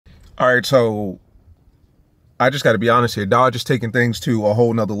All right, so I just got to be honest here. Dodge is taking things to a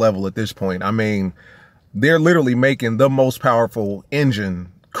whole nother level at this point. I mean, they're literally making the most powerful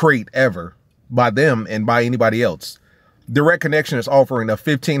engine crate ever by them and by anybody else. Direct Connection is offering a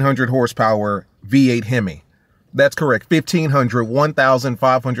 1,500 horsepower V8 HEMI. That's correct.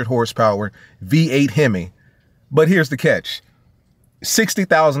 1,500 horsepower V8 HEMI. But here's the catch.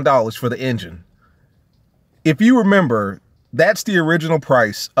 $60,000 for the engine. If you remember, that's the original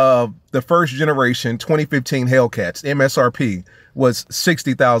price of the first generation 2015 Hellcats. MSRP was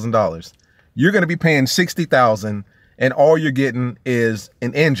 $60,000. You're going to be paying $60,000 and all you're getting is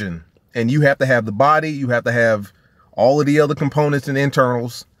an engine. And you have to have the body, you have to have all of the other components and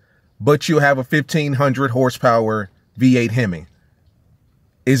internals, but you'll have a 1,500 horsepower V8 HEMI.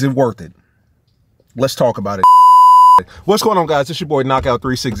 Is it worth it? Let's talk about it. What's going on, guys? It's your boy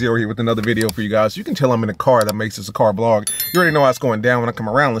Knockout360 here with another video for you guys. You can tell I'm in a car. That makes this a car blog. You already know how it's going down when I come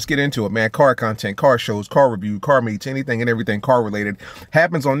around. Let's get into it, man. Car content, car shows, car review, car meets, anything and everything car related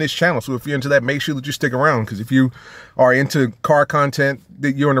happens on this channel. So if you're into that, make sure that you stick around, because if you are into car content,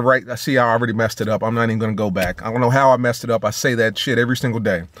 you're in the right. I see I already messed it up. I'm not even going to go back. I don't know how I messed it up. I say that shit every single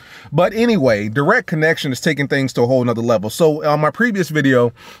day. But anyway, Direct Connection is taking things to a whole nother level. So on my previous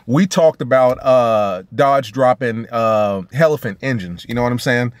video, we talked about Dodge dropping Elephant engines. You know what I'm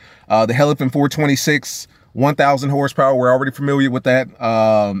saying? The Elephant 426, 1,000 horsepower. We're already familiar with that.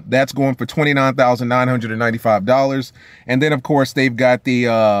 That's going for $29,995. And then of course they've got the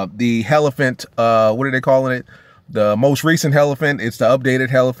Elephant. What are they calling it? The most recent Elephant. It's the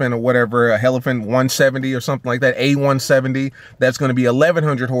updated Elephant or whatever. A Elephant 170 or something like that. A170. That's going to be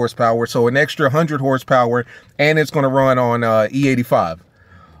 1,100 horsepower. So an extra 100 horsepower, and it's going to run on E85.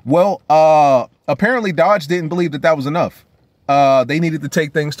 Well, apparently Dodge didn't believe that that was enough. They needed to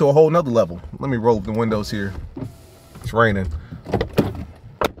take things to a whole nother level. Let me roll up the windows here. It's raining.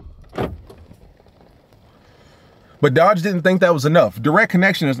 But Dodge didn't think that was enough. Direct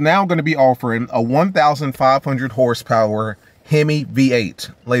Connection is now going to be offering a 1,500 horsepower HEMI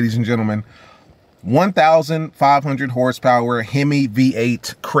V8, ladies and gentlemen. 1,500 horsepower HEMI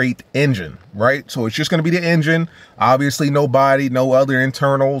V8 crate engine, right? So it's just going to be the engine. Obviously, no body, no other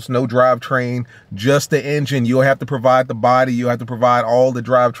internals, no drivetrain, just the engine. You'll have to provide the body. You have to provide all the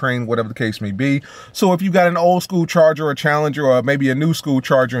drivetrain, whatever the case may be. So if you got an old school Charger or Challenger, or maybe a new school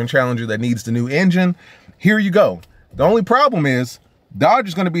Charger and Challenger that needs the new engine, here you go. The only problem is Dodge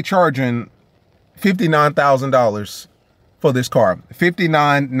is going to be charging $59,000 for this car.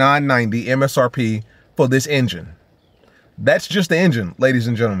 $59,990 MSRP for this engine. That's just the engine, ladies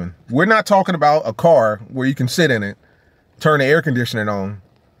and gentlemen. We're not talking about a car where you can sit in it, turn the air conditioning on,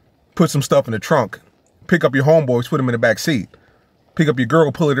 put some stuff in the trunk, pick up your homeboys, put them in the back seat, pick up your girl,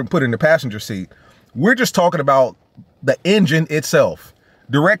 put it in the passenger seat. We're just talking about the engine itself.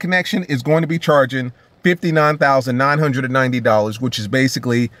 Direct Connection is going to be charging $59,990, which is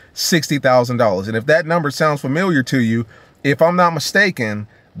basically $60,000. And if that number sounds familiar to you, if I'm not mistaken,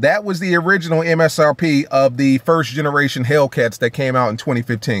 that was the original MSRP of the first generation Hellcats that came out in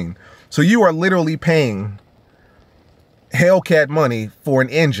 2015. So you are literally paying Hellcat money for an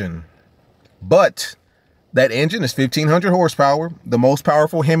engine. But that engine is 1,500 horsepower, the most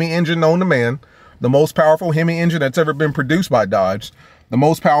powerful HEMI engine known to man, the most powerful HEMI engine that's ever been produced by Dodge, the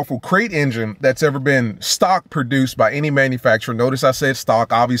most powerful crate engine that's ever been stock produced by any manufacturer. Notice I said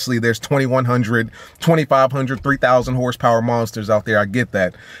stock. Obviously, there's 2,100, 2,500, 3,000 horsepower monsters out there. I get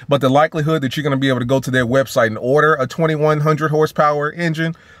that. But the likelihood that you're going to be able to go to their website and order a 2,100 horsepower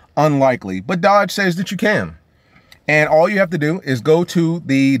engine, unlikely. But Dodge says that you can. And all you have to do is go to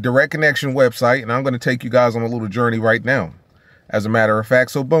the Direct Connection website. And I'm going to take you guys on a little journey right now, as a matter of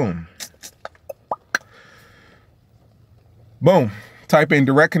fact. So boom. Boom. Type in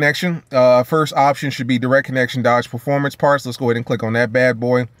Direct Connection. First option should be Direct Connection Dodge Performance Parts. Let's go ahead and click on that bad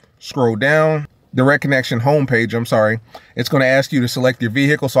boy. Scroll down. Direct Connection homepage, I'm sorry. It's going to ask you to select your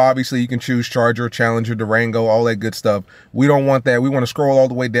vehicle. So obviously you can choose Charger, Challenger, Durango, all that good stuff. We don't want that. We want to scroll all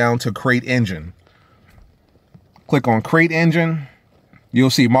the way down to Crate Engine. Click on Crate Engine. You'll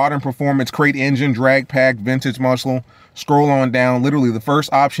see Modern Performance, Crate Engine, Drag Pack, Vintage Muscle. Scroll on down. Literally the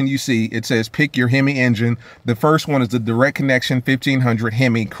first option you see, it says pick your HEMI engine. The first one is the Direct Connection 1,500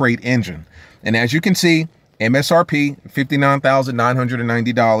 HEMI crate engine. And as you can see, MSRP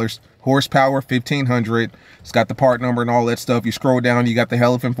 $59,990, horsepower 1,500. It's got the part number and all that stuff. You scroll down, you got the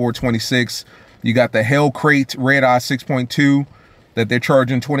Elephant 426. You got the Hellcat Red Eye 6.2 that they're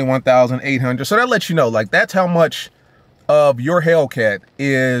charging $21,800. So that lets you know, like, that's how much of your Hellcat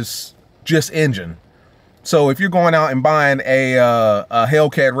is just engine. So if you're going out and buying a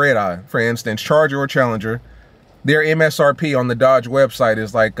Hellcat Red Eye, for instance, Charger or Challenger, Their MSRP on the Dodge website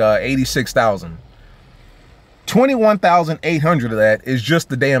is like $86,000. $21,800 of that is just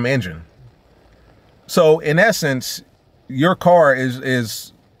the damn engine. So in essence, your car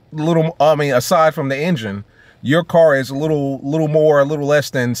is little, I mean, aside from the engine, your car is a little less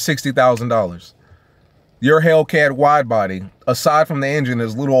than $60,000. Your Hellcat wide body, aside from the engine,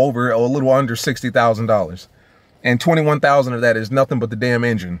 is a little under $60,000. And $21,000 of that is nothing but the damn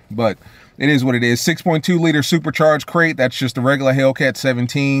engine. But it is what it is. 6.2 liter supercharged crate. That's just the regular Hellcat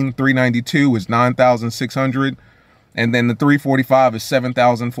 17. 392 is $9,600. And then the 345 is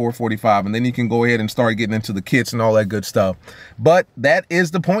 $7,445. And then you can go ahead and start getting into the kits and all that good stuff. But that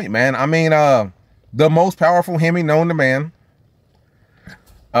is the point, man. I mean, the most powerful Hemi known to man.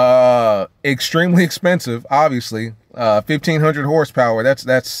 Extremely expensive, obviously. 1,500 horsepower.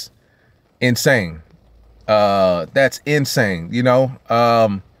 That's insane. That's insane, you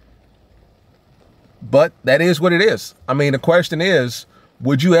know. But that is what it is. I mean, the question is,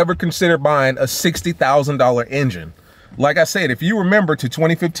 would you ever consider buying a $60,000 engine? Like I said, if you remember to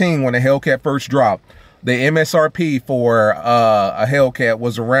 2015 when the Hellcat first dropped, the MSRP for a Hellcat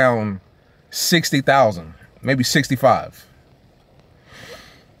was around $60,000, maybe $65,000.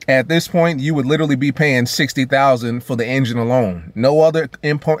 At this point, you would literally be paying $60,000 for the engine alone. No other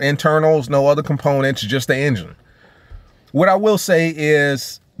internals, no other components, just the engine. What I will say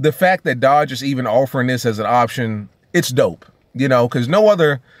is the fact that Dodge is even offering this as an option, it's dope. You know, because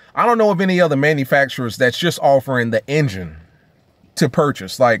I don't know of any other manufacturers that's just offering the engine to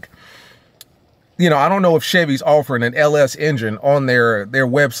purchase. Like, you know, I don't know if Chevy's offering an LS engine on their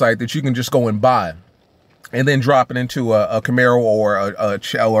website that you can just go and buy and then drop it into a Camaro or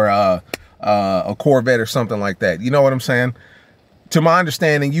a Corvette or something like that. You know what I'm saying? To my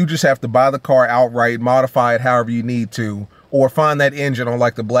understanding, you just have to buy the car outright, modify it however you need to, or find that engine on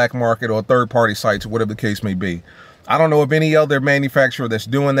like the black market or third-party sites, whatever the case may be. I don't know of any other manufacturer that's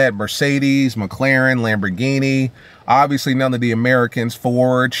doing that. Mercedes, McLaren, Lamborghini, obviously none of the Americans,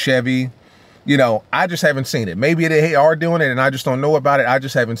 Ford, Chevy. You know, I just haven't seen it. Maybe they are doing it and I just don't know about it. I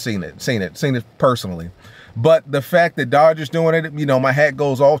just haven't seen it personally. But the fact that Dodge is doing it, you know, my hat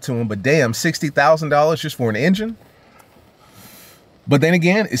goes off to them. But damn, $60,000 just for an engine? But then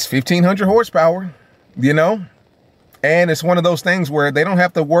again, it's 1,500 horsepower, you know? And it's one of those things where they don't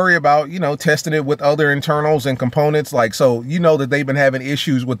have to worry about, you know, testing it with other internals and components. Like, so you know that they've been having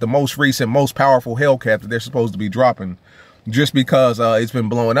issues with the most recent, most powerful Hellcat that they're supposed to be dropping just because it's been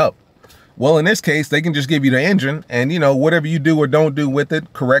blowing up. Well, in this case, they can just give you the engine and, you know, whatever you do or don't do with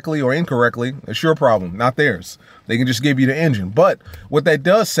it correctly or incorrectly, it's your problem, not theirs. They can just give you the engine. But what that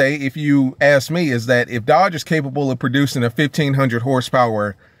does say, if you ask me, is that if Dodge is capable of producing a 1,500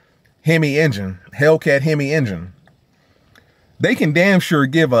 horsepower Hemi engine, Hellcat Hemi engine, they can damn sure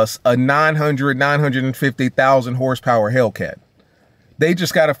give us a 950,000 horsepower Hellcat. They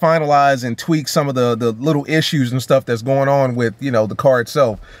just got to finalize and tweak some of the little issues and stuff that's going on with, you know, the car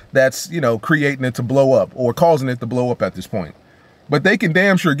itself that's, you know, creating it to blow up or causing it to blow up at this point. But they can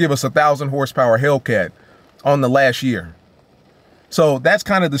damn sure give us a 1,000 horsepower Hellcat on the last year. So that's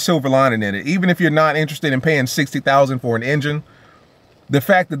kind of the silver lining in it. Even if you're not interested in paying $60,000 for an engine, the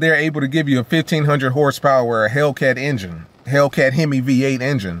fact that they're able to give you a 1,500 horsepower Hellcat engine, Hellcat HEMI V8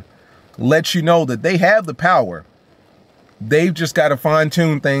 engine, lets you know that they have the power. They've just got to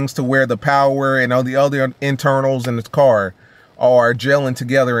fine-tune things to where the power and all the other internals in the car are gelling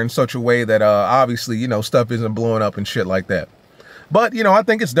together in such a way that obviously, you know, stuff isn't blowing up and shit like that. But, you know, I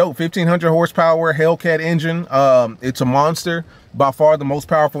think it's dope. 1,500 horsepower Hellcat engine. It's a monster. By far the most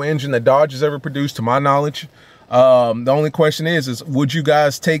powerful engine that Dodge has ever produced, to my knowledge. The only question is would you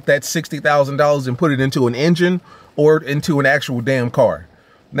guys take that $60,000 and put it into an engine or into an actual damn car?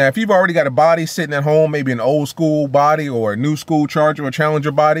 Now, if you've already got a body sitting at home, maybe an old school body or a new school Charger or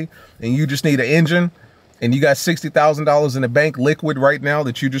Challenger body, and you just need an engine, and you got $60,000 in the bank liquid right now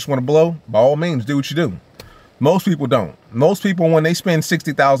that you just want to blow, by all means, do what you do. Most people don't. Most people, when they spend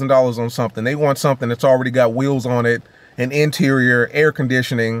 $60,000 on something, they want something that's already got wheels on it, an interior, air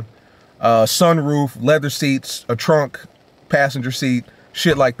conditioning, sunroof, leather seats, a trunk, passenger seat,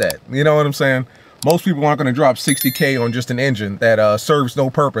 shit like that. You know what I'm saying? Most people aren't going to drop $60K on just an engine that serves no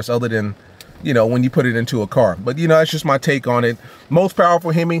purpose other than, you know, when you put it into a car. But, you know, that's just my take on it. Most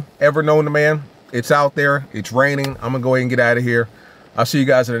powerful Hemi ever known to man. It's out there. It's raining. I'm going to go ahead and get out of here. I'll see you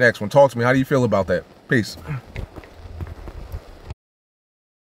guys in the next one. Talk to me. How do you feel about that? Peace.